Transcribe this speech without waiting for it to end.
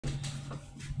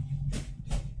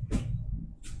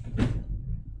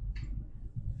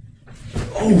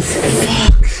Oh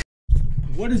fuck!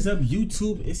 What is up,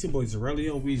 YouTube? It's your boy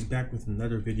Zurielio. We's back with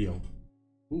another video.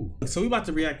 Ooh. So we about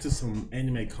to react to some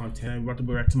anime content. We're about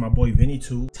to react to my boy Vinny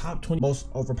 2 top 20 most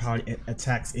overpowered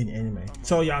attacks in anime.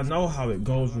 So y'all know how it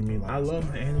goes with me. Like, I love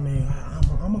my anime.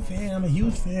 I'm a fan. I'm a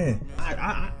huge fan.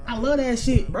 I love that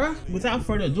shit, bruh. Without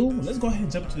further ado, let's go ahead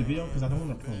and jump into the video because I don't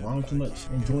want to prolong too much.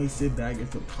 Enjoy, sit back,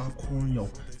 get your popcorn, your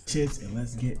chips, and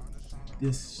let's get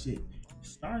this shit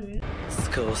started.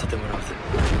 Oh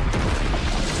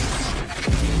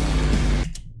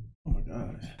my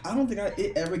god. I don't think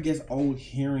it ever gets old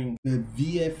hearing the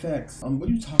VFX. What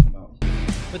are you talking about?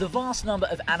 With a vast number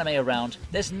of anime around,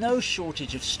 there's no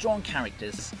shortage of strong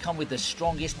characters come with the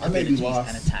strongest abilities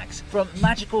and attacks. From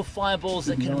magical fireballs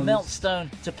that can melt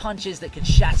stone to punches that can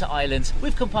shatter islands,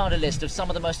 we've compiled a list of some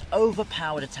of the most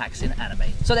overpowered attacks in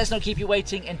anime. So let's not keep you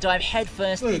waiting and dive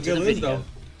headfirst into the video.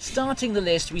 Starting the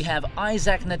list, we have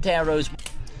Isaac Nadero's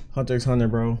Hunter x Hunter,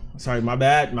 bro. Sorry, my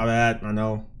bad, I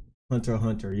know. Hunter x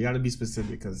Hunter. You gotta be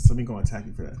specific because somebody's gonna attack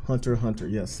you for that. Hunter x Hunter,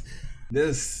 yes.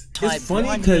 This is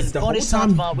funny because the whole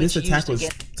time this attack was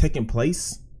taking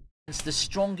place, it's the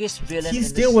strongest villain. He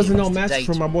still wasn't no match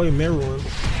for my boy Meruem.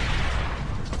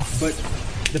 But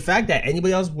the fact that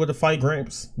anybody else would have fight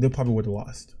Gramps, they probably would have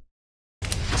lost.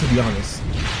 To be honest.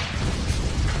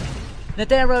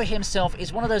 Nadero himself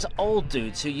is one of those old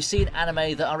dudes who you see in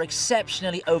anime that are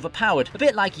exceptionally overpowered, a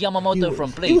bit like Yamamoto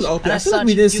from Bleach. He was okay. I feel like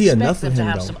we didn't see enough of him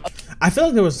though. I feel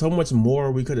like there was so much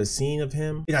more we could have seen of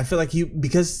him. And I feel like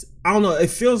because I don't know, it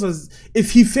feels as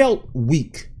if he felt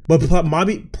weak, but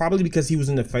probably because he was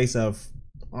in the face of,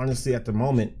 honestly, at the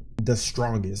moment, the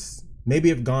strongest. Maybe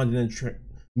if Gon didn't,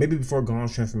 maybe before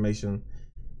Gon's transformation,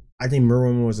 I think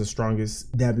Meruem was the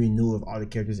strongest that we knew of all the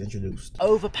characters introduced.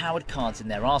 Overpowered cards in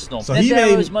their arsenal. So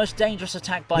Nadero's most dangerous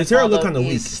attack by far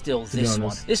is still this one.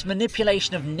 Honest. This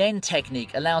manipulation of Nen technique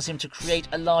allows him to create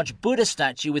a large Buddha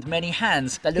statue with many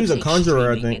hands that looks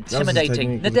extremely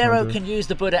intimidating. Nadero can use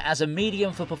the Buddha as a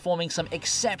medium for performing some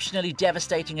exceptionally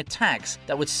devastating attacks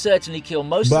that would certainly kill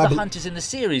most of the hunters in the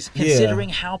series, considering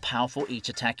how powerful each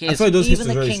attack is. Even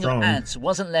the King of Ants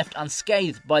wasn't left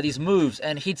unscathed by these moves,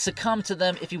 and he'd succumb to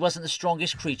them if he wasn't the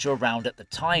strongest creature around at the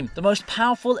time. The most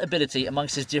powerful ability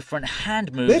amongst his different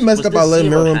hand moves they messed up by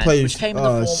letting Meruem play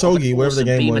Shogi, whatever the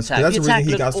game was. That's the reason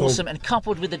he got so awesome, and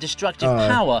coupled with the destructive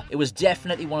power, it was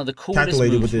definitely one of the coolest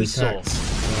moves we saw.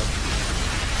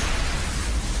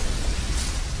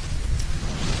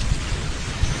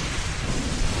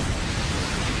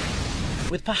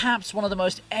 With perhaps one of the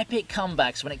most epic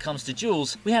comebacks when it comes to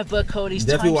duels, we have Bercoli's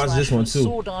definitely watch this one too.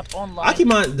 Sword Art Online. I keep in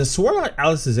mind the Sword Art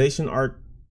Alicization art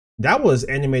that was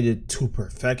animated to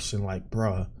perfection. Like,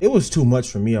 bruh, it was too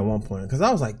much for me at one point because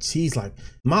I was like, geez, like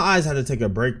my eyes had to take a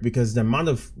break because the amount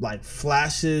of like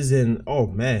flashes and oh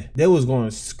man, they was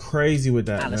going crazy with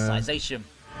that. Alicization.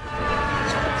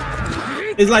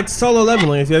 It's like solo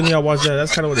leveling. If any of y'all watch that,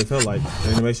 that's kind of what it felt like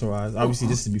animation wise. Obviously,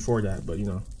 this is before that, but you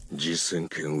know. This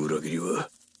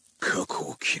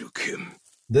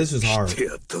is hard.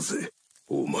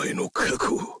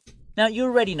 Now, you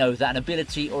already know that an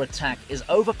ability or attack is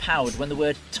overpowered when the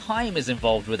word time is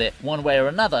involved with it, one way or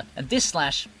another, and this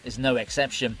slash is no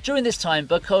exception. During this time,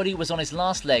 Bercoli was on his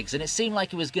last legs, and it seemed like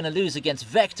he was going to lose against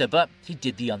Vector, but he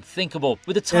did the unthinkable.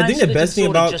 With the time splitting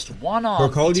sword in just one arm,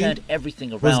 he turned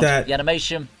everything around. The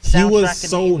animation, soundtrack,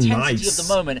 and the intensity of the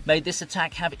moment made this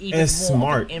attack have even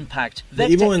more of an impact.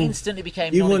 Vector instantly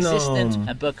became non-existent,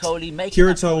 and Bercoli making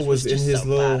Kirito was in his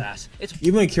little,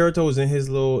 even when Kirito was in his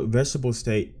little vegetable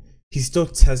state, he still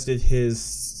tested his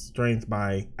strength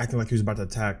by acting like he was about to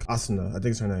attack Asuna. I think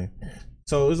it's her name.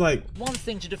 So it was like one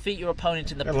thing to defeat your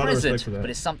opponent in the present, but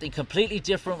it's something completely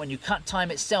different when you cut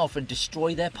time itself and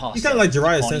destroy their past. He's kind of like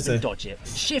Jiraiya Sensei. Dodge it.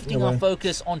 Shifting our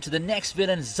focus onto the next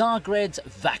villain, Zagred's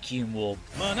Vacuum Wall.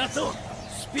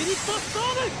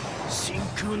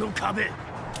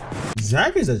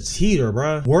 Zag is a cheater,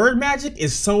 bruh. Word magic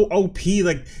is so OP.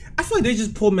 Like, I feel like they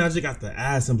just pulled magic out the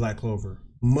ass in Black Clover.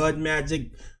 Mud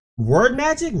magic. Word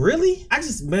magic, really?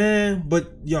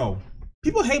 But yo,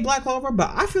 people hate Black Clover, but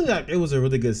I feel like it was a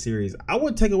really good series. I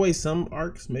would take away some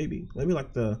arcs, maybe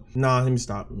like the let me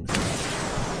stop. But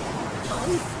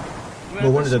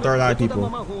one of the third eye people.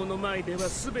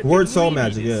 Word soul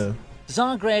magic, yeah.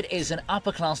 Zagred is an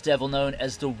upper-class devil known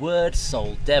as the Word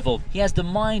Soul Devil. He has the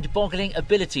mind-boggling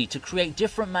ability to create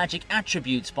different magic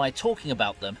attributes by talking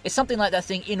about them. It's something like that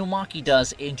thing Inumaki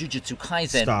does in Jujutsu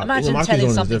Kaisen. Imagine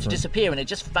telling something to disappear and it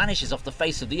just vanishes off the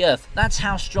face of the earth. That's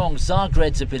how strong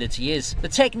Zagred's ability is. The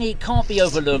technique can't be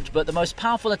overlooked, but the most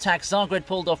powerful attack Zagred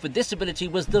pulled off with this ability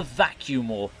was the Vacuum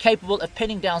Maw, capable of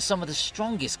pinning down some of the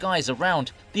strongest guys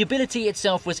around. The ability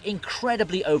itself was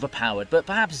incredibly overpowered, but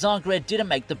perhaps Zagred didn't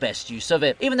make the best use of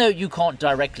it. Even though you can't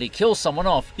directly kill someone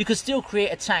off, you could still create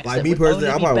attacks that would only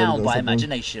be bound by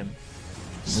imagination.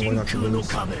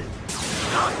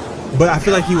 But I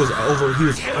feel like he was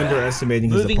underestimating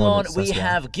his Moving on, opponents, we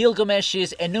have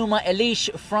Gilgamesh's Enuma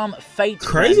Elish from Fate.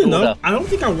 Crazy enough, I don't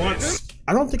think I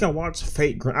watched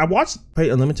Fate. I watched Fate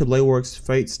Unlimited Blade Works,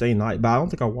 Fate Stay Night, but I don't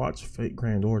think I watched Fate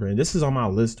Grand Order. And this is on my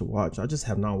list to watch. I just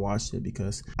have not watched it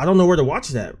because I don't know where to watch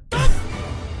that.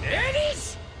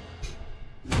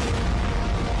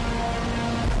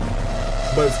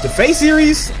 But the Fate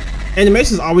series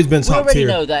animation's always been top tier.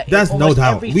 Know that that's no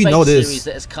doubt. We know this. Series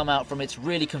that has come out from its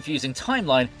really confusing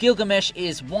timeline, Gilgamesh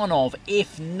is one of,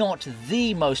 if not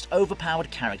the most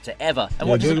overpowered character ever. And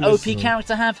what does an OP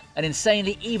character have? An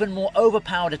insanely even more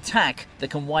overpowered attack that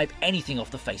can wipe anything off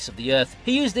the face of the earth.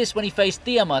 He used this when he faced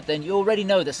Tiamat, and you already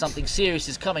know that something serious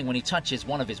is coming when he touches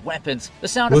one of his weapons. The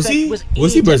sound effect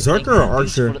was he Berserker or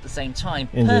Archer at the same time,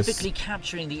 perfectly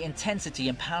capturing the intensity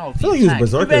and power of the attack. He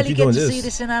was Berserker. You rarely get to see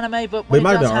this in anime, but when it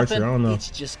does happen, I don't know. It's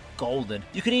just golden.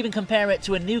 You could even compare it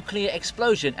to a nuclear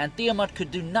explosion, and Tiamat could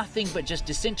do nothing but just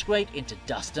disintegrate into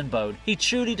dust and bone. He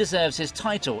truly deserves his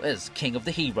title as King of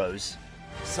the Heroes.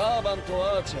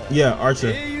 Yeah,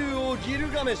 Archer.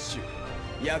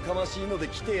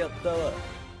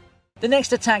 The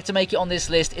next attack to make it on this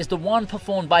list is the one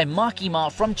performed by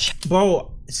Makima from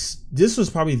Bro, this was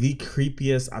probably the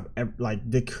creepiest I've ever, like,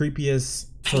 the creepiest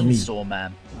for me. Chainsaw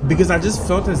Man. Because I just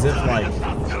felt as if, like,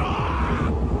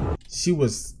 she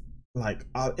was like,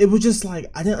 it was just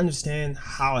like, I didn't understand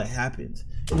how it happened.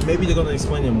 And maybe they're gonna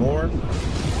explain it more.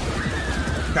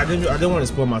 I didn't want to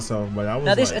spoil myself, but I was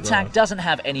now this attack doesn't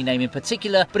have any name in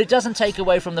particular, but it doesn't take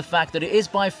away from the fact that it is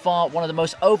by far one of the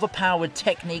most overpowered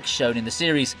techniques shown in the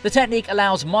series. The technique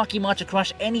allows Makima to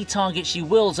crush any target she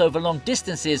wills over long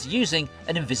distances using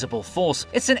an invisible force.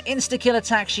 It's an insta-kill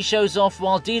attack she shows off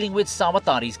while dealing with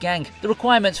Sawatari's gang. The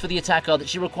requirements for the attack are that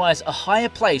she requires a higher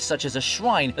place such as a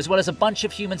shrine, as well as a bunch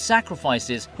of human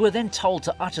sacrifices who are then told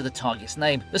to utter the target's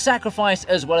name. The sacrifice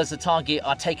as well as the target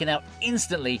are taken out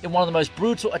instantly in one of the most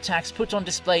brutal attacks put on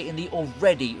display in the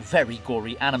already very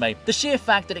gory anime. The sheer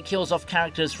fact that it kills off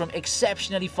characters from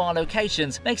exceptionally far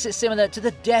locations makes it similar to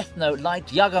the Death Note Light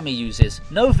Yagami uses.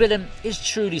 No villain is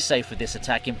truly safe with this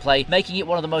attack in play, making it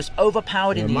one of the most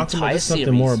overpowered in the entire series.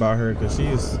 Something more about her because she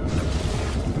is,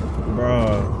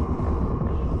 bruh.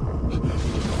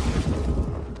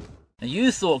 Now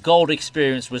you thought Gold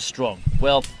Experience was strong.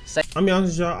 Well, I mean,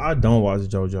 honestly, y'all, I don't watch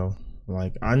JoJo.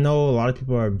 Like, I know a lot of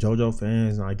people are JoJo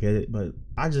fans, and I get it, but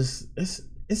I just, it's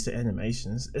the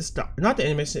animations. It's the, not the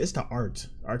animation, it's the art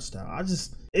style.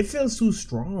 It feels too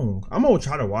strong. I'm gonna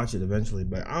try to watch it eventually,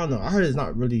 but I don't know. I heard it's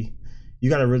not really, you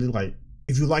gotta really, like,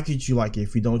 if you like it, you like it.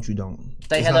 If you don't, you don't.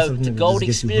 Say hello to Gold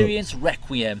Experience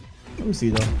Requiem. Let me see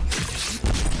though.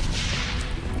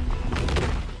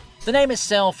 The name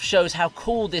itself shows how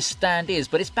cool this stand is,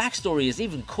 but its backstory is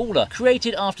even cooler.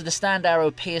 Created after the stand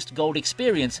arrow pierced Gold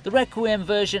Experience, the Requiem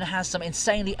version has some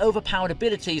insanely overpowered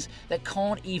abilities that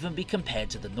can't even be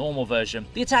compared to the normal version.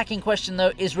 The attack in question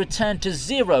though is Return to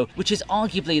Zero, which is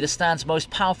arguably the stand's most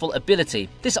powerful ability.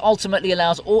 This ultimately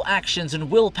allows all actions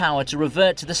and willpower to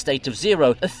revert to the state of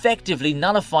zero, effectively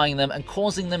nullifying them and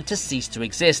causing them to cease to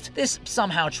exist. This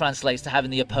somehow translates to having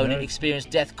the opponent experience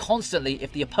death constantly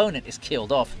if the opponent is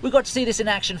killed off. We got to see this in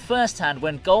action firsthand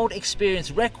when Gold Experience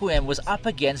Requiem was up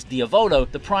against Diavolo,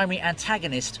 the primary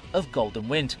antagonist of Golden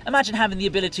Wind. Imagine having the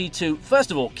ability to,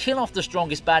 first of all, kill off the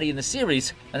strongest baddie in the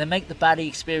series, and then make the baddie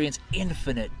experience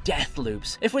infinite death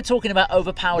loops. If we're talking about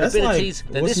overpowered abilities,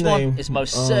 then this one is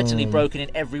most certainly broken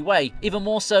in every way, even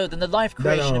more so than the life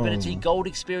creation ability Gold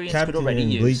Experience could already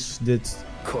use. Did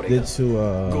to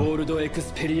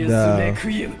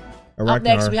Up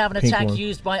next, we have an attack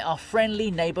used by our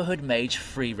friendly neighborhood mage,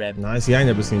 Frieren. Nice, yeah, I ain't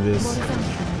never seen this.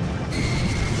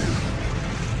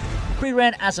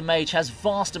 Frieren as a mage has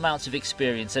vast amounts of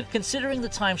experience, and considering the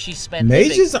time she's spent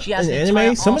living, she has an entire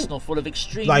arsenal full of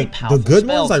extremely powerful the good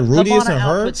spells. ones, like Rudius and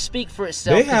her, output speak for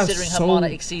itself, they have considering so her mana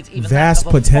exceeds even vast that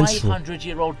of a potential.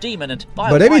 500-year-old demon, and by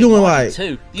but they be doing like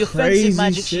too. The offensive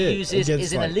magic she uses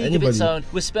is in a league of its own,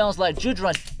 with spells like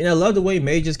Judra. And I love the way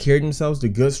mages carry themselves, the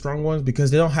good strong ones, because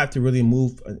they don't have to really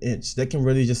move an inch. They can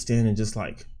really just stand and just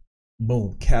like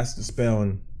boom, cast the spell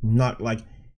and not like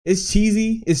it's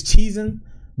cheesy, it's cheesing,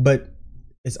 but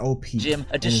it's OP. Jim,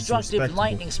 a destructive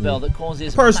lightning spell that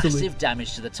causes personally massive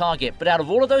damage to the target. But out of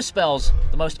all of those spells,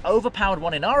 the most overpowered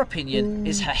one in our opinion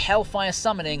is her Hellfire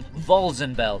summoning,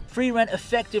 Volzenbell. Freerent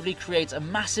effectively creates a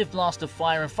massive blast of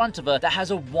fire in front of her that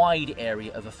has a wide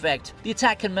area of effect. The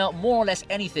attack can melt more or less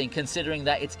anything, considering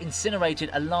that it's incinerated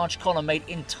a large column made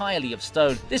entirely of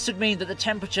stone. This would mean that the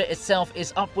temperature itself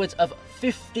is upwards of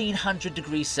 1500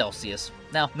 degrees Celsius.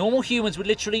 Now, normal humans would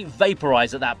literally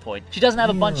vaporize at that point. She doesn't have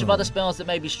a bunch of other spells that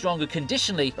may be stronger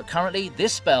conditionally, but currently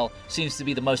this spell seems to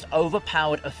be the most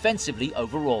overpowered offensively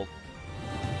overall.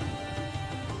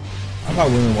 I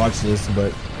probably wouldn't watch this,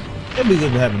 but it'd be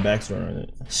good to have a backstory on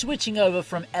it. Switching over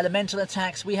from elemental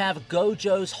attacks, we have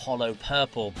Gojo's Hollow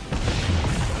Purple.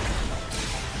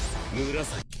 I ain't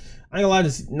gonna lie,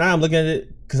 now I'm looking at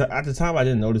it, because at the time I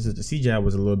didn't notice it. The CGI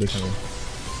was a little bit kind of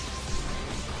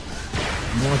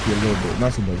wonky a little bit,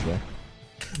 not too much though.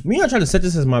 Me, I tried to set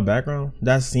this as my background.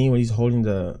 That scene when he's holding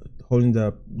the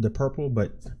purple,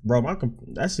 but bro,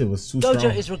 that shit was too strong.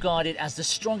 Gojo is regarded as the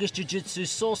strongest Jujutsu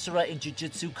sorcerer in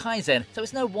Jujutsu Kaisen, so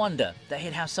it's no wonder that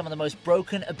he'd have some of the most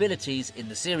broken abilities in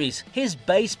the series. His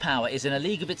base power is in a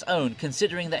league of its own,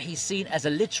 considering that he's seen as a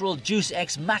literal Deus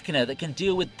Ex Machina that can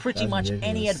deal with pretty much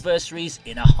any adversaries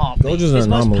in a heartbeat. His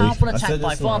most powerful attack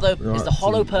by far, though, is the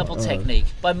Hollow Purple technique.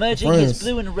 By merging his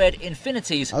blue and red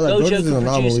infinities, Gojo can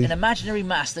produce an imaginary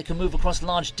mass that can move across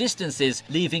large distances,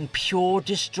 leaving pure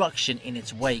destruction in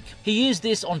its wake. He used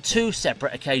this on 2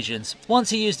 separate occasions.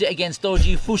 Once he used it against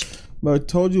Doji Fush. But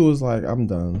Toji was like, I'm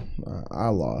done. I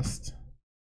lost.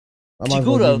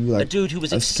 Chiguro, a dude who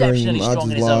was exceptionally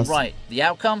strong in his own right. The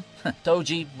outcome?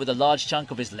 Doji with a large chunk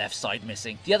of his left side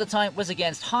missing. The other time was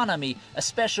against Hanami, a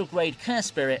special grade curse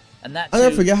spirit, and that too, I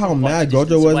never forget how mad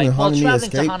Gojo was when Hanami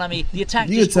escaped. To Hanami, the attack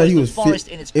destroys the forest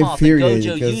in its path, and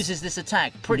Gojo uses this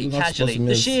attack pretty casually.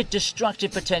 The sheer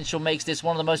destructive potential makes this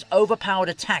one of the most overpowered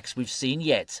attacks we've seen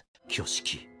yet.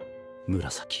 Kyoshiki,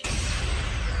 Murasaki.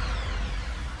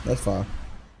 That's fine.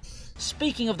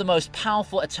 Speaking of the most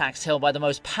powerful attacks held by the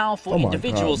most powerful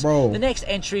individuals, the next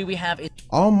entry we have is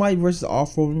All Might versus All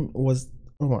Form was,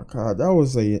 oh my god, that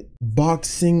was a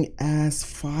boxing ass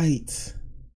fight.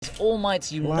 All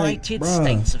Might's United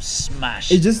States of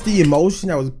Smash. It's just the emotion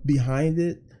that was behind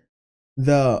it,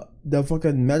 the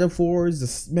fucking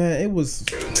metaphors, man, it was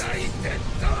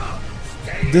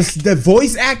the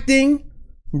voice acting,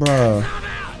 bruh.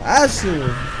 That shit,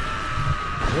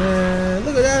 man,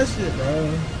 look at that shit,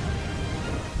 bro.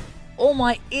 All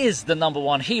Might is the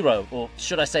 #1 hero, or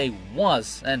should I say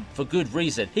was, and for good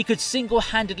reason. He could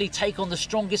single-handedly take on the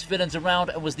strongest villains around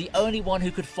and was the only one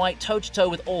who could fight toe-to-toe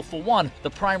with All For One,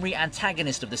 the primary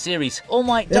antagonist of the series. All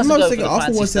Might doesn't go for the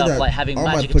fancy stuff like having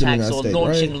magic attacks or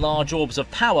launching large orbs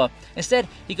of power. Instead,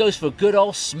 he goes for good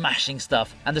old smashing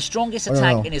stuff, and the strongest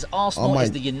attack in his arsenal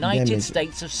is the United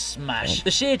States of Smash. The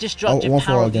sheer destructive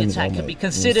power of the attack can be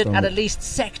considered at least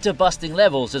sector-busting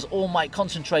levels, as All Might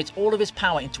concentrates all of his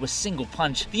power into a single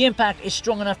punch. The impact is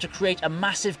strong enough to create a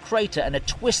massive crater and a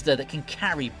twister that can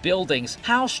carry buildings.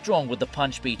 How strong would the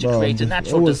punch be to create a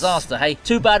natural disaster, hey?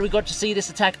 Too bad we got to see this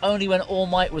attack only when All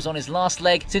Might was on his last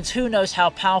leg, since who knows how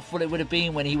powerful it would have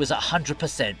been when he was at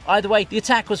 100%. Either way, the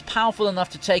attack was powerful enough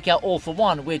to take out All For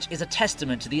One, which is a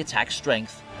testament to the attack's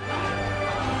strength.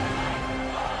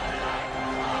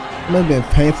 It might have been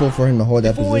painful for him to hold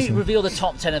that position. Before we reveal the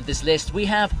top 10 of this list, we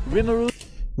have Rimuru.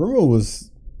 Rimuru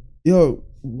was,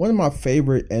 one of my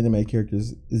favorite anime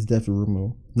characters is definitely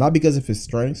Rimuru. Not because of his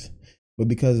strength, but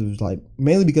because of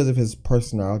mainly because of his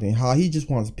personality and how he just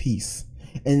wants peace.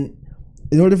 And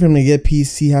in order for him to get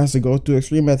peace, he has to go through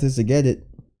extreme methods to get it.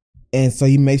 And so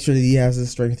he makes sure that he has the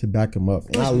strength to back him up.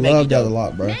 And I love that a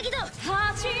lot, bro.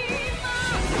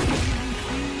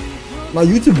 My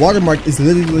YouTube watermark is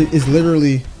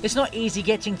literally. It's not easy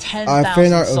getting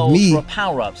 10,000 souls for a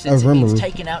power-up since it means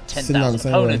taking out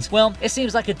 10,000 opponents. Well, it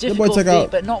seems like a difficult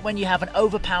feat, but not when you have an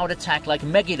overpowered attack like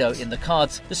Megiddo in the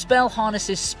cards. The spell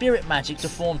harnesses spirit magic to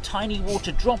form tiny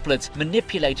water droplets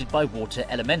manipulated by water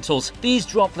elementals. These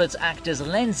droplets act as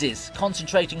lenses,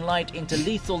 concentrating light into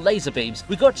lethal laser beams.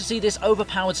 We got to see this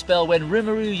overpowered spell when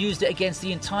Rimuru used it against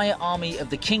the entire army of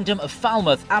the Kingdom of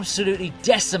Falmouth, absolutely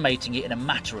decimating it in a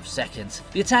matter of seconds.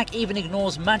 The attack even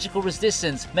ignores magical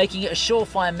resistance, making it a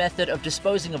surefire method of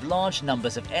disposing of large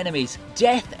numbers of enemies.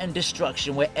 Death and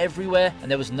destruction were everywhere,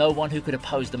 and there was no one who could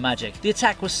oppose the magic. The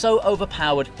attack was so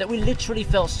overpowered that we literally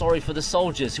felt sorry for the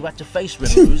soldiers who had to face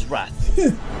Rimuru's wrath.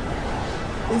 This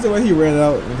is the way he ran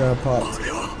out and got popped.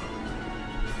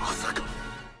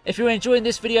 If you're enjoying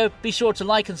this video, be sure to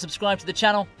like and subscribe to the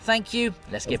channel. Thank you.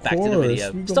 Let's get back to the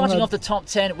video. Starting off the top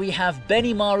 10, we have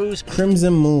Benimaru's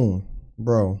Crimson Moon,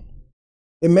 bro.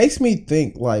 It makes me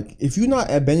think, like, if you're not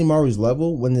at Benimaru's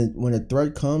level when the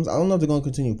threat comes, I don't know if they're gonna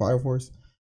continue Fire Force,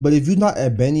 but if you're not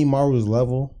at Benimaru's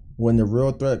level when the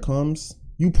real threat comes,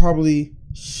 you probably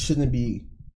shouldn't be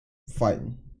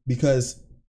fighting. Because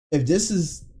if this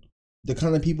is the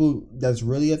kind of people that's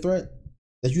really a threat,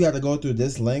 that you have to go through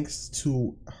this lengths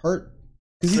to hurt,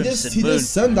 because he did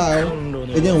Sundial,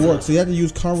 it didn't work, so you had to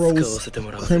use Conroe's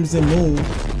Crimson Moon.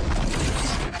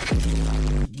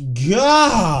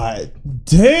 God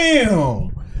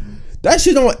damn, that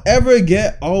shit don't ever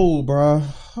get old, bro.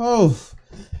 Oh,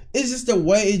 it's just the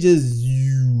way it just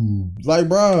like,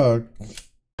 bro.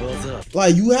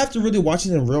 Like, you have to really watch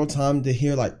it in real time to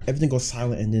hear like everything go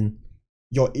silent and then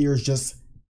your ears just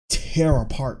tear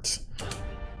apart.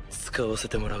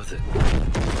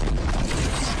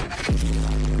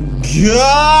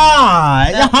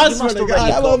 God! Now, you must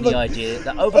already have got the idea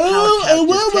that overpowered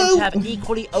characters tend to have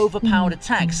equally overpowered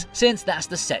attacks, since that's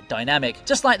the set dynamic.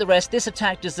 Just like the rest, this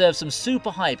attack deserves some super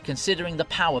hype considering the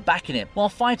power backing it. While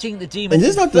fighting the demon and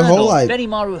this is not the whole, like,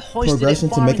 Benimaru hoisted it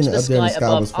far into the sky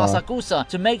above Asakusa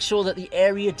to make sure that the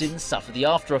area didn't suffer the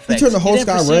after effects. He turned the whole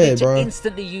sky red, bro. To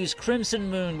instantly use Crimson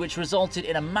Moon, which resulted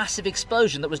in a massive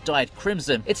explosion that was dyed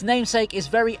crimson. Its namesake is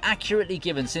very accurately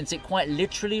given, since it quite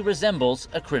literally resembles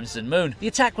a crimson moon. The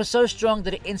attack was so strong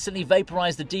that it instantly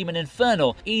vaporized the demon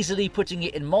Infernal, easily putting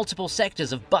it in multiple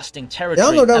sectors of busting territory. I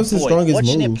don't know if that was his strongest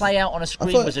watching move. It play out on a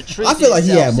screen was a treat. I feel like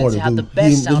he had more to do. It had the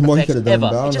best sound effects ever.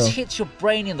 It just know. hits your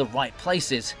brain in the right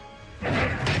places.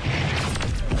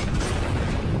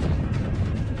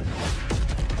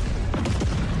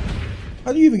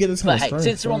 How do you even get this kind of strength?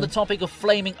 Since we're on the topic of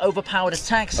flaming overpowered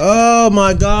attacks, oh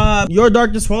my god, your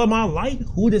darkness follow my light.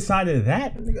 Who decided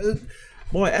that?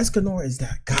 Boy, Escanor is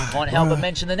that guy. Can't help but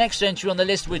mention the next entry on the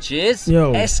list, which is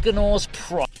Escanor's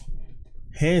Pride.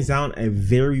 Hands down, a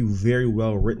very, very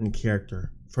well written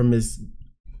character. From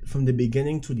the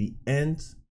beginning to the end,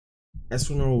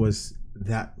 Escanor was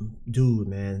that dude,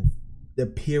 man. The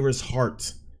purest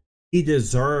heart. He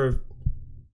deserved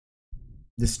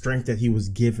the strength that he was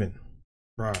given,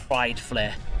 bro. Pride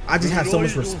flare. I just have so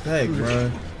much respect, bro.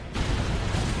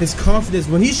 His confidence,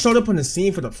 when he showed up on the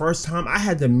scene for the first time, I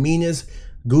had the meanest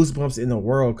goosebumps in the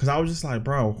world, because I was just like,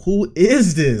 bro, who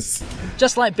is this?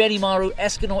 Just like Benimaru,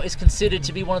 Escanor is considered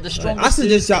to be one of the strongest. I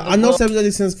suggest y'all, I know 7 Deadly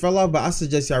Sins fell off, but I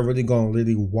suggest y'all really go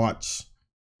and watch.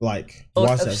 Like,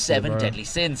 watch that seven shit, deadly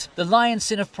sins. The lion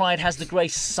sin of pride has the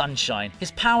grace Sunshine.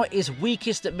 His power is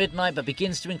weakest at midnight but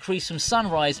begins to increase from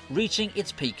sunrise, reaching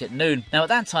its peak at noon. Now at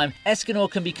that time,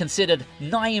 Escanor can be considered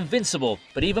nigh invincible,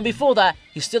 but even before that,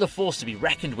 he's still a force to be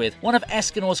reckoned with. One of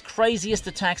Escanor's craziest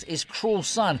attacks is Cruel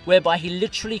Sun, whereby he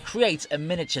literally creates a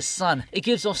miniature sun. It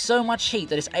gives off so much heat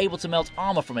that it's able to melt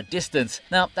armor from a distance.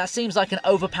 Now that seems like an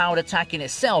overpowered attack in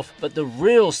itself, but the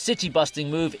real city-busting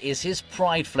move is his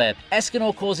Pride Flare.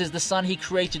 Escanor causes the sun he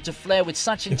created to flare with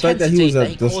such intensity that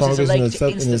he causes a lake to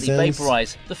instantly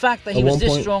vaporize. The fact that he was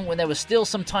this strong when there was still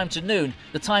some time to noon,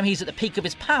 the time he's at the peak of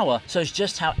his power, shows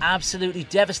just how absolutely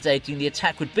devastating the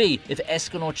attack would be if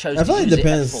Escanor chose to use it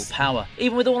at full power.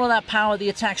 Even with all of that power, the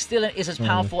attack still is as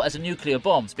powerful as a nuclear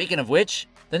bomb. Speaking of which,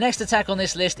 the next attack on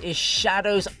this list is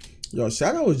Shadow's. Yo,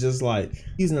 Shadow is just like,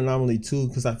 he's an anomaly too,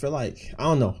 because I feel like, I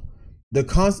don't know, the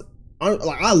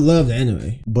I love the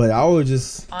anime, but I would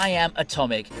just... I am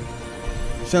Atomic.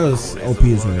 Shadow's OP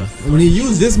as hell. When he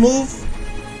used this move,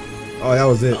 oh, that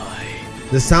was it.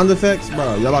 The sound effects,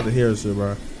 bro, y'all about to hear this shit,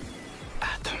 bro.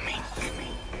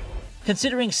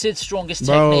 Considering Sid's strongest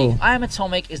technique, I Am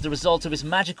Atomic is the result of his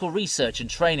magical research and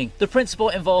training. The principle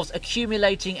involves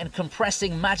accumulating and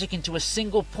compressing magic into a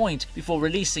single point before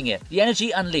releasing it. The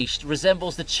energy unleashed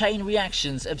resembles the chain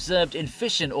reactions observed in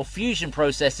fission or fusion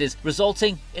processes,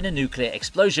 resulting in a nuclear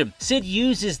explosion. Sid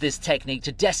uses this technique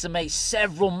to decimate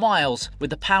several miles,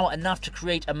 with the power enough to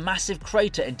create a massive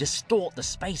crater and distort the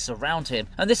space around him.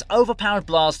 And this overpowered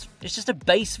blast is just a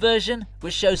base version,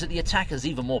 which shows that the attack has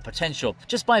even more potential.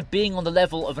 Just by being on the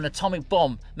level of an atomic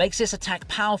bomb makes this attack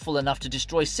powerful enough to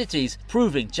destroy cities,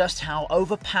 proving just how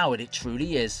overpowered it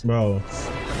truly is. Bro,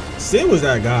 Sid was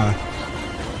that guy.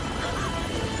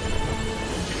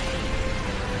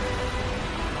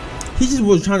 He just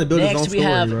was trying to build his own story. Next we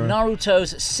have bro.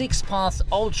 Naruto's 6-path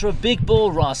Ultra Big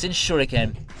Ball Rasen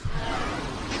Shuriken.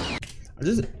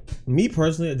 Me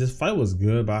personally, this fight was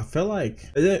good, but I felt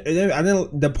like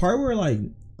the part where like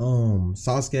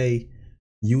Sasuke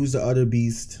used the other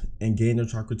beast and gained the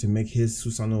chakra to make his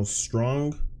Susanoo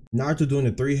strong. Naruto doing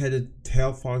the 3-headed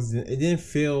tail fox, it didn't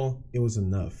feel it was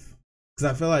enough.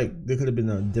 Because I feel like there could have been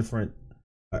a different.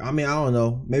 I mean, I don't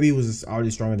know. Maybe he was just already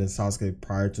stronger than Sasuke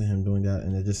prior to him doing that,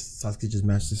 and Sasuke just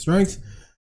matched his strength.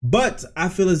 But I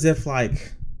feel as if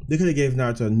like they could have gave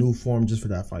Naruto a new form just for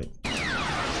that fight. Because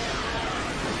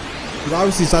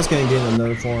obviously Sasuke ain't getting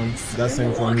another form. That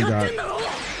same form he got.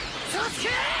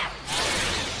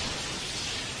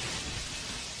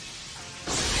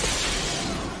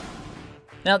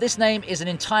 Now this name is an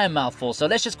entire mouthful, so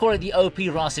let's just call it the OP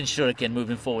Rasen Shuriken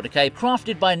moving forward, okay?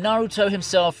 Crafted by Naruto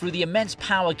himself through the immense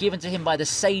power given to him by the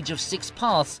Sage of Six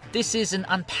Paths, this is an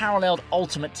unparalleled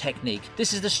ultimate technique.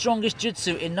 This is the strongest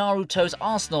jutsu in Naruto's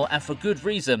arsenal, and for good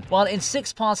reason. While in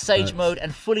Six Path Sage mode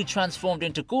and fully transformed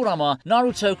into Kurama,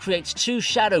 Naruto creates 2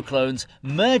 shadow clones,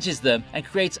 merges them, and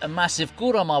creates a massive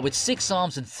Kurama with 6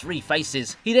 arms and 3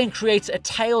 faces. He then creates a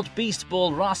tailed beast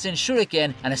ball Rasen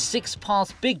Shuriken and a 6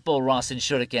 Path big ball Rasen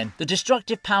Shuriken. The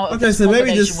destructive power of this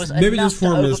combination was enough to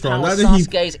overpower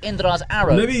Sasuke's Indra's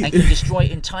arrow and can destroy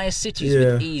entire cities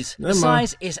with ease. The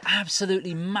size is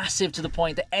absolutely massive to the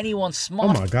point that anyone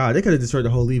smart. Oh my god, they could have destroyed the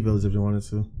whole Lee village if they wanted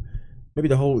to. Maybe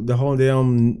the whole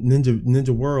damn ninja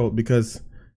world, because,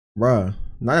 bruh,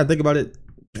 now that I think about it,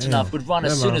 enough would run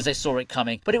as soon as they saw it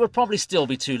coming, but it would probably still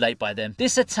be too late by then.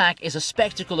 This attack is a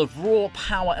spectacle of raw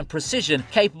power and precision,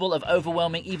 capable of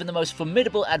overwhelming even the most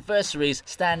formidable adversaries,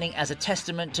 standing as a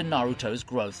testament to Naruto's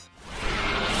growth.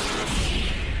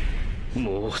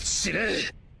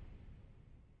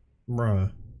 Bruh.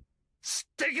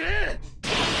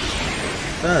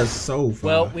 That is so fun.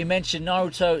 Well, we mentioned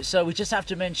Naruto, so we just have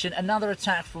to mention another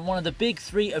attack from one of the big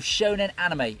 3 of shonen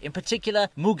anime, in particular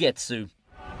Mugetsu.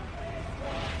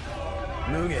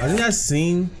 I think that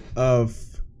scene of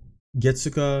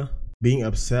Getsuka being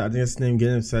upset, I think that's his name,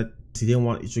 getting upset. He didn't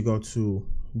want Ichigo to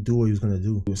do what he was going to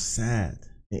do. It was sad.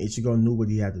 And Ichigo knew what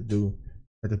he had to do.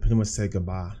 He had to pretty much say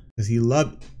goodbye. Because he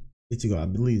loved Ichigo. I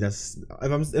believe that's...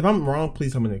 If I'm wrong,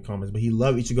 please tell me in the comments. But he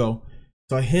loved Ichigo.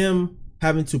 So him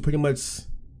having to pretty much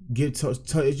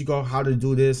tell Ichigo how to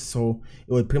do this, so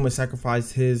it would pretty much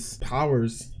sacrifice his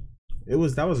powers. I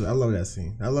love that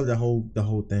scene. I love the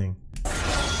whole thing.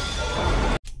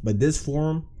 But this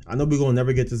form, I know we're gonna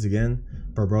never get this again,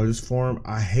 but bro, this form,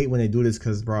 I hate when they do this,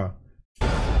 because bro,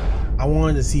 I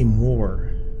wanted to see more.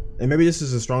 And maybe this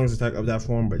is the strongest attack of that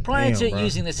form, but prior to bro.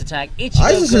 using this attack,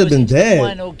 Ichigo goes into the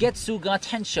final Getsuga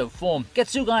Tensho form.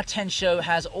 Getsuga Tensho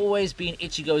has always been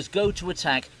Ichigo's go-to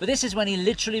attack, but this is when he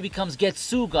literally becomes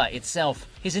Getsuga itself.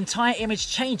 His entire image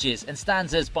changes and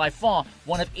stands as, by far,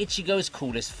 one of Ichigo's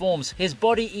coolest forms. His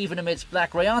body even emits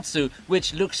black Reiatsu,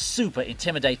 which looks super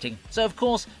intimidating. So of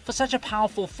course, for such a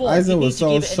powerful form, he needs to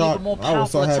give it an even more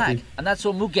powerful attack, and that's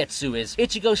what Mugetsu is.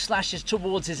 Ichigo slashes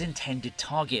towards his intended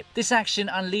target. This action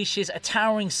unleashes a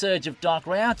towering surge of dark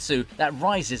Reiatsu that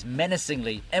rises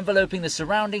menacingly, enveloping the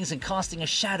surroundings and casting a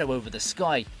shadow over the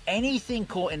sky. Anything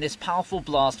caught in this powerful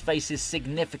blast faces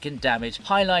significant damage,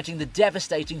 highlighting the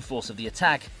devastating force of the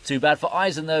attack. Too bad for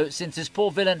Aizen though, since this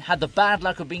poor villain had the bad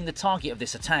luck of being the target of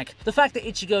this attack. The fact that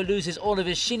Ichigo loses all of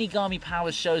his Shinigami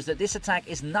powers shows that this attack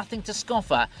is nothing to scoff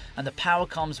at, and the power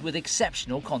comes with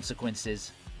exceptional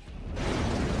consequences.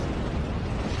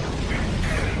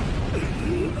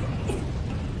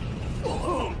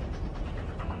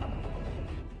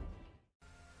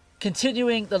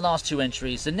 Continuing the last 2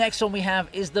 entries, the next one we have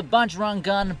is the Bajrang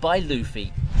Gun by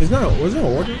Luffy. Was there an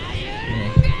order?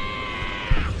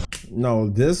 No,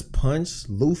 this punch,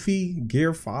 Luffy,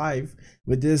 Gear 5,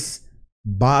 with this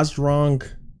Bajrang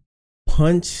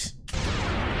punch,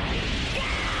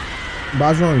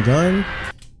 Bajrang gun,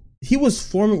 he was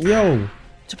forming, yo.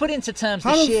 To put into terms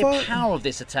the sheer power of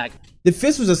this attack, the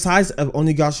fist was the size of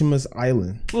Onigashima's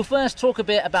island. We'll first talk a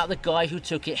bit about the guy who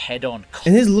took it head on.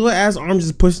 And his little ass arm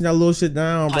just pushing that little shit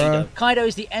down, bro. Kaido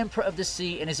is the Emperor of the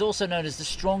Sea and is also known as the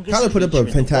strongest Kaido put up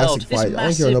a fantastic fight. I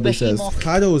don't care what nobody says.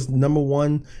 Kaido is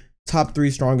 #1, top 3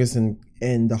 strongest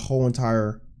in the whole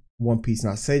entire One Piece.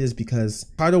 And I say this because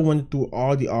Kaido went through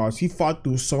all the odds. He fought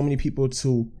through so many people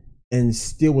too, and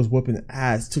still was whooping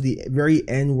ass to the very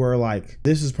end, where like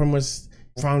this is pretty much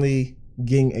finally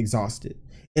getting exhausted.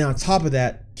 And on top of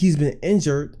that, he's been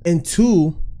injured, and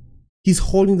 2, he's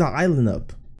holding the island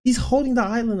up. He's holding the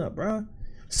island up, bro.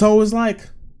 So it's like,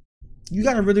 you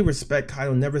gotta really respect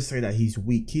Kaido. Never say that he's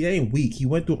weak. He ain't weak. He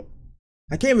went through,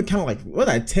 I can't even count, like, what,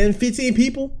 like 10, 15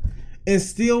 people, and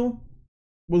still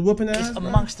was whooping ass. He's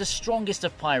amongst the strongest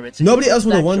of pirates. Nobody else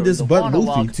would have won this but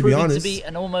Luffy, to be honest. To be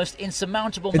an almost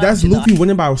insurmountable and that's Luffy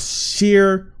winning by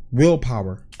sheer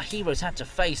willpower. heroes had to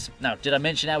face. Now, did I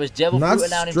mention how his devil Not fruit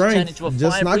allowed him to strength, turn into a just-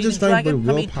 not fire-breathing just strength, dragon?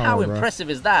 but I mean, how willpower, bro. impressive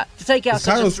is that? To take out It's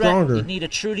such kinda a threat, stronger. you'd need a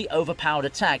truly overpowered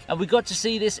attack, and we got to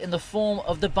see this in the form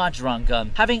of the Bajrang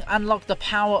gun. Having unlocked the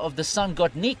power of the sun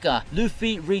god Nika,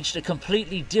 Luffy reached a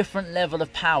completely different level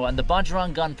of power, and the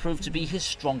Bajrang gun proved to be his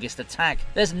strongest attack.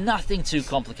 There's nothing too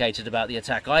complicated about the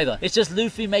attack either. It's just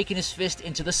Luffy making his fist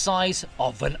into the size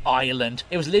of an island.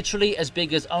 It was literally as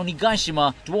big as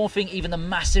Onigashima, dwarfing even the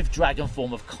massive dragon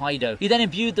form of Kaido. He then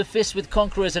imbued the fist with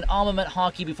Conqueror's and armament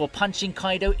haki before punching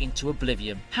Kaido into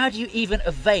oblivion. How do you even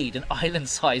evade an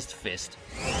island-sized fist?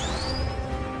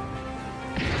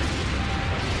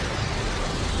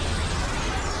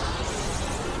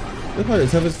 That's probably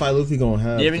the toughest fight Luffy gonna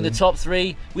have. Nearing the dude. top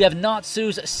 3, we have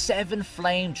Natsu's 7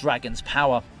 Flame Dragon's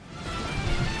power.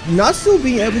 Natsu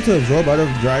being able to absorb other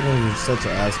dragons is such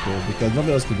an ass pull because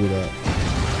nobody else could do that.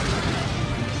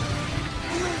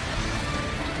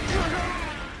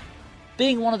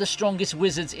 Being one of the strongest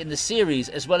wizards in the series,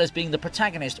 as well as being the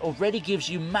protagonist, already gives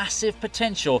you massive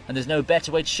potential, and there's no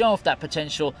better way to show off that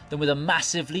potential than with a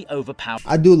massively overpowered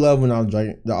I do love when all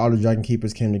the Dragon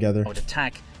Keepers came together.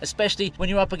 attack, especially when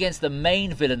you're up against the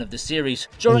main villain of the series.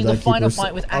 During the Dragon final Keepers,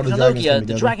 fight with all the dragons came Agnologia, the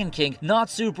together. Dragon King,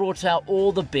 Natsu brought out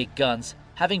all the big guns.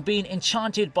 Having been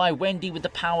enchanted by Wendy with the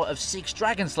power of 6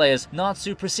 Dragon Slayers,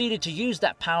 Natsu proceeded to use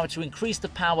that power to increase the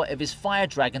power of his Fire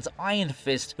Dragon's Iron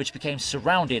Fist, which became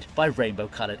surrounded by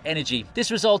rainbow-colored energy. This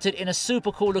resulted in a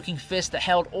super cool looking fist that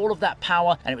held all of that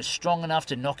power, and it was strong enough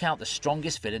to knock out the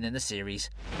strongest villain in the series.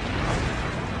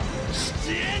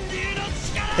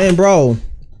 And bro,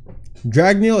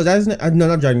 Dragneel, that's no,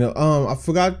 not Dragneel. I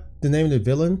forgot the name of the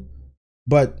villain,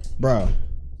 but bro,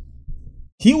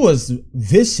 he was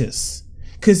vicious.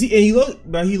 Cause he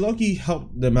low-key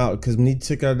helped them out because when he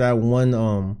took out that one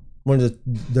of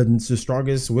the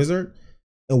strongest wizard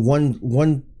and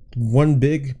one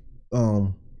big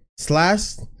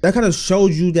slash, that kind of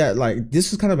showed you that like this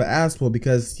was kind of an asshole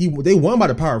because they won by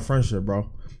the power of friendship, bro.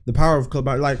 The power of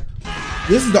like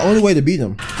this is the only way to beat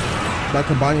them by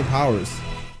combining powers.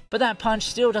 But that punch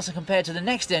still doesn't compare to the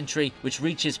next entry, which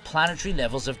reaches planetary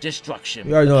levels of destruction.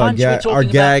 You already The know punch we're our talking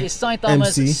about gag is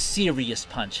Saitama's MC. serious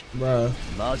punch. Bruh.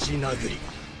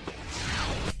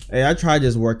 Hey, I tried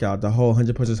this workout, the whole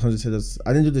 100 pushes, 100 sit-ups.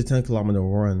 I didn't do the 10-kilometer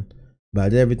run, but I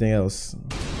did everything else.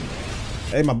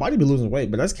 Hey, my body be losing weight,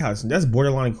 but that's calisthenics. That's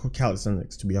borderline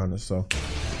calisthenics, to be honest. So.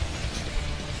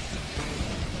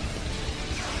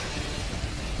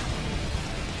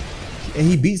 And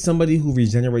he beat somebody who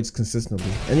regenerates consistently.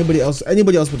 Anybody else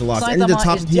with a loss. Any of the Saitama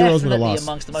top is heroes with a definitely loss.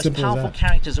 amongst the most Simple as powerful that.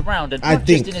 characters around, and I not just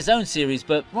think. in his own series,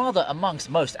 but rather amongst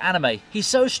most anime. He's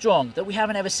so strong that we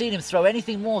haven't ever seen him throw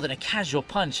anything more than a casual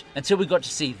punch, until we got to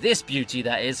see this beauty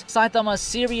that is. Saitama's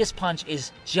serious punch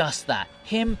is just that.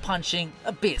 Him punching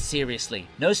a bit seriously.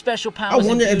 No special powers. I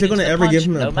wonder if they're going gonna to ever give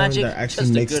him an no opponent magic, that actually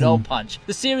just a makes good old him punch.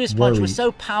 The serious punch was worried.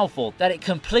 so powerful that it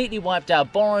completely wiped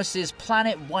out Boris's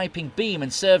planet-wiping beam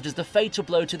and served as the fatal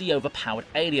blow to the overpowered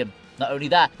alien. Not only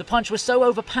that, the punch was so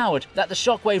overpowered that the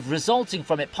shockwave resulting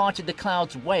from it parted the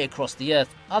clouds way across the earth.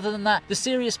 Other than that, the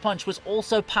serious punch was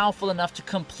also powerful enough to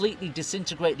completely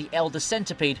disintegrate the Elder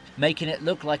Centipede, making it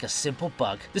look like a simple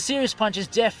bug. The serious punch is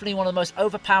definitely one of the most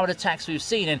overpowered attacks we've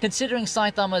seen, and considering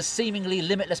Saitama's seemingly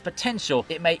limitless potential,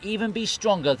 it may even be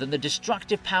stronger than the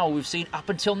destructive power we've seen up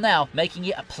until now, making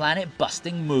it a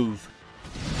planet-busting move.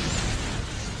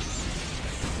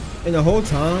 And the whole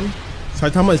time,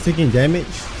 Saitama is taking damage.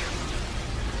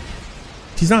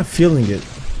 He's not feeling it.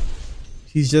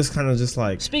 He's just kind of just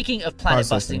like. Speaking of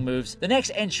planet-busting processing. moves, the next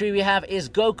entry we have is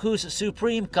Goku's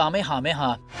Supreme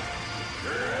Kamehameha.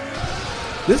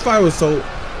 This fight was so.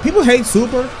 People hate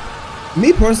Super.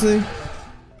 Me personally,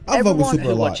 I fuck with Everyone Super who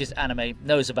a lot. watches anime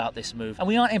knows about this move, and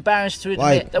we aren't embarrassed to admit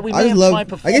Like, that we I may just have love. tried I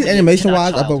performing guess it animation in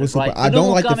our wise, I fuck with Super. childhood, right? I The don't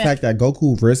normal like the Kame- fact that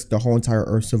Goku risked the whole entire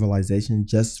Earth civilization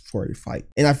just for a fight.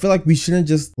 And I feel like we shouldn't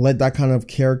just let that kind of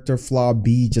character flaw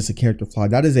be just a character flaw.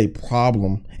 That is a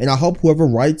problem. And I hope whoever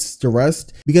writes the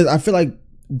rest, because I feel like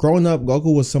growing up,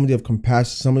 Goku was somebody of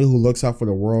compassion, somebody who looks out for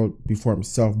the world before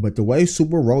himself. But the way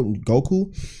Super wrote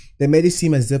Goku, they made it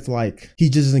seem as if like he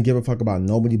just doesn't give a fuck about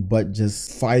nobody but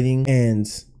just fighting and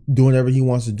doing whatever he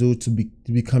wants to do to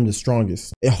become the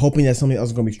strongest, and hoping that somebody else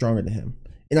is gonna be stronger than him.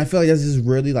 And I feel like that's just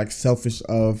really like selfish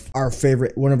of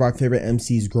one of our favorite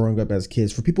MCs growing up as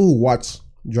kids. For people who watch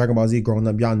Dragon Ball Z growing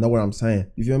up, y'all know what I'm saying.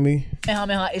 You feel me?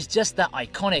 Kamehameha is just that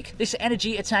iconic. This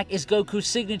energy attack is Goku's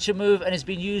signature move and has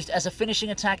been used as a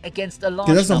finishing attack against a large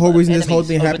number of enemies. That's the whole reason this whole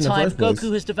thing happened in the first place.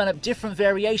 Goku has developed different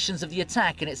variations of the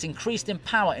attack, and it's increased in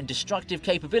power and destructive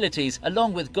capabilities,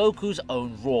 along with Goku's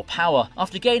own raw power.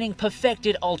 After gaining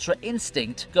perfected Ultra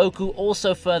Instinct, Goku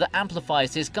also further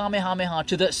amplifies his Kamehameha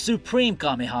to the Supreme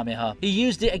Kamehameha. He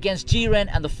used it against Jiren,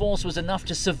 and the force was enough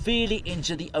to severely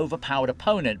injure the overpowered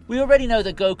opponent. We already know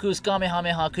that Goku's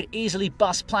Kamehameha could easily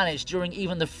bust planets during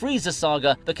even the Frieza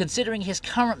saga, but considering his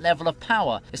current level of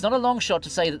power, it's not a long shot to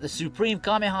say that the Supreme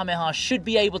Kamehameha should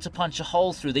be able to punch a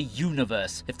hole through the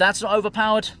universe. If that's not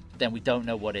overpowered, then we don't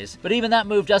know what is. But even that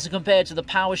move doesn't compare to the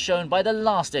power shown by the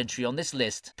last entry on this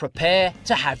list. Prepare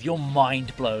to have your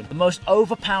mind blown. The most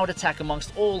overpowered attack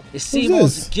amongst all is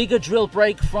Simon's Giga Drill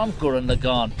Break from Gurren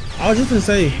Lagann. I was just gonna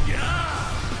say,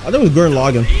 I think it was Gurren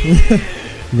Lagann.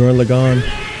 Gurren Lagann.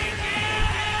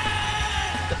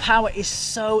 The power is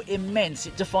so immense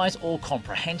it defies all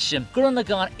comprehension. Gurren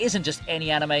Lagann isn't just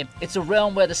any anime, it's a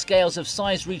realm where the scales of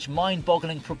size reach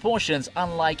mind-boggling proportions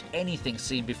unlike anything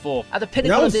seen before. At the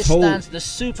pinnacle of this stands the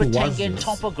Super Tengen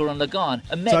Toppa Gurren Lagann,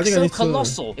 a mech so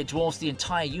colossal it dwarfs the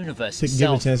entire universe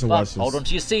itself. But hold on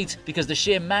to your seat, because the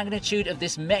sheer magnitude of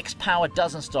this mech's power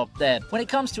doesn't stop there. When it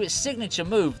comes to its signature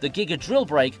move, the Giga Drill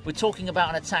Break, we're talking about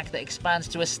an attack that expands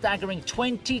to a staggering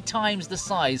 20 times the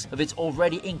size of its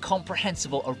already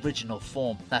incomprehensible original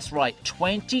form. That's right,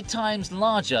 20 times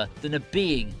larger than a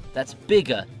being that's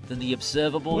bigger than the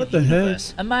observable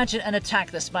universe. Imagine an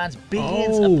attack that spans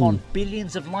billions upon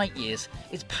billions of light years.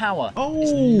 Its power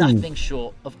is nothing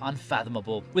short of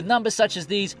unfathomable. With numbers such as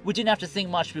these, we didn't have to think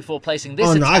much before placing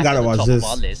this attack at the top of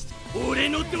our list.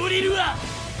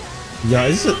 Yeah,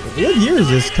 what year is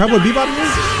this? Cowboy Bebop year?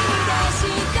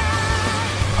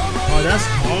 Oh, that's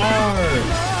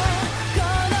hard.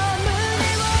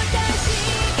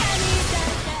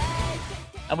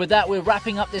 And with that, we're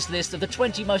wrapping up this list of the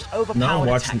 20 most overpowered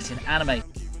attacks in anime.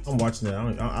 I'm watching it.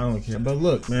 I don't care. But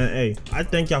look, man, hey, I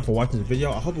thank y'all for watching this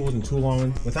video. I hope it wasn't too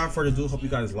long. Without further ado, hope you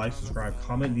guys like, subscribe,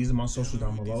 comment. These are my socials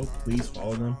down below. Please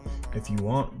follow them if you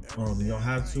want. You don't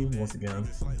have to. Once again,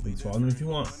 please follow them if you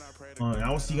want. And I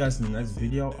will see you guys in the next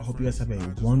video. I hope you guys have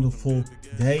a wonderful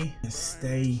day and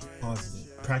stay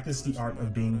positive. Practice the art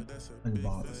of being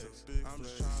unbothered.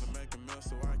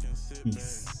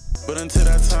 Peace. But until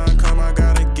that time come, I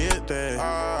gotta get there.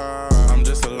 I'm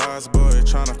just a lost boy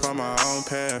trying to find my own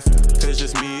path. It's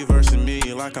just me versus me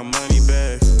like I'm money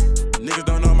back. Niggas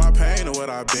don't know my pain or what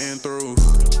I've been through.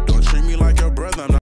 Don't treat me like your brother.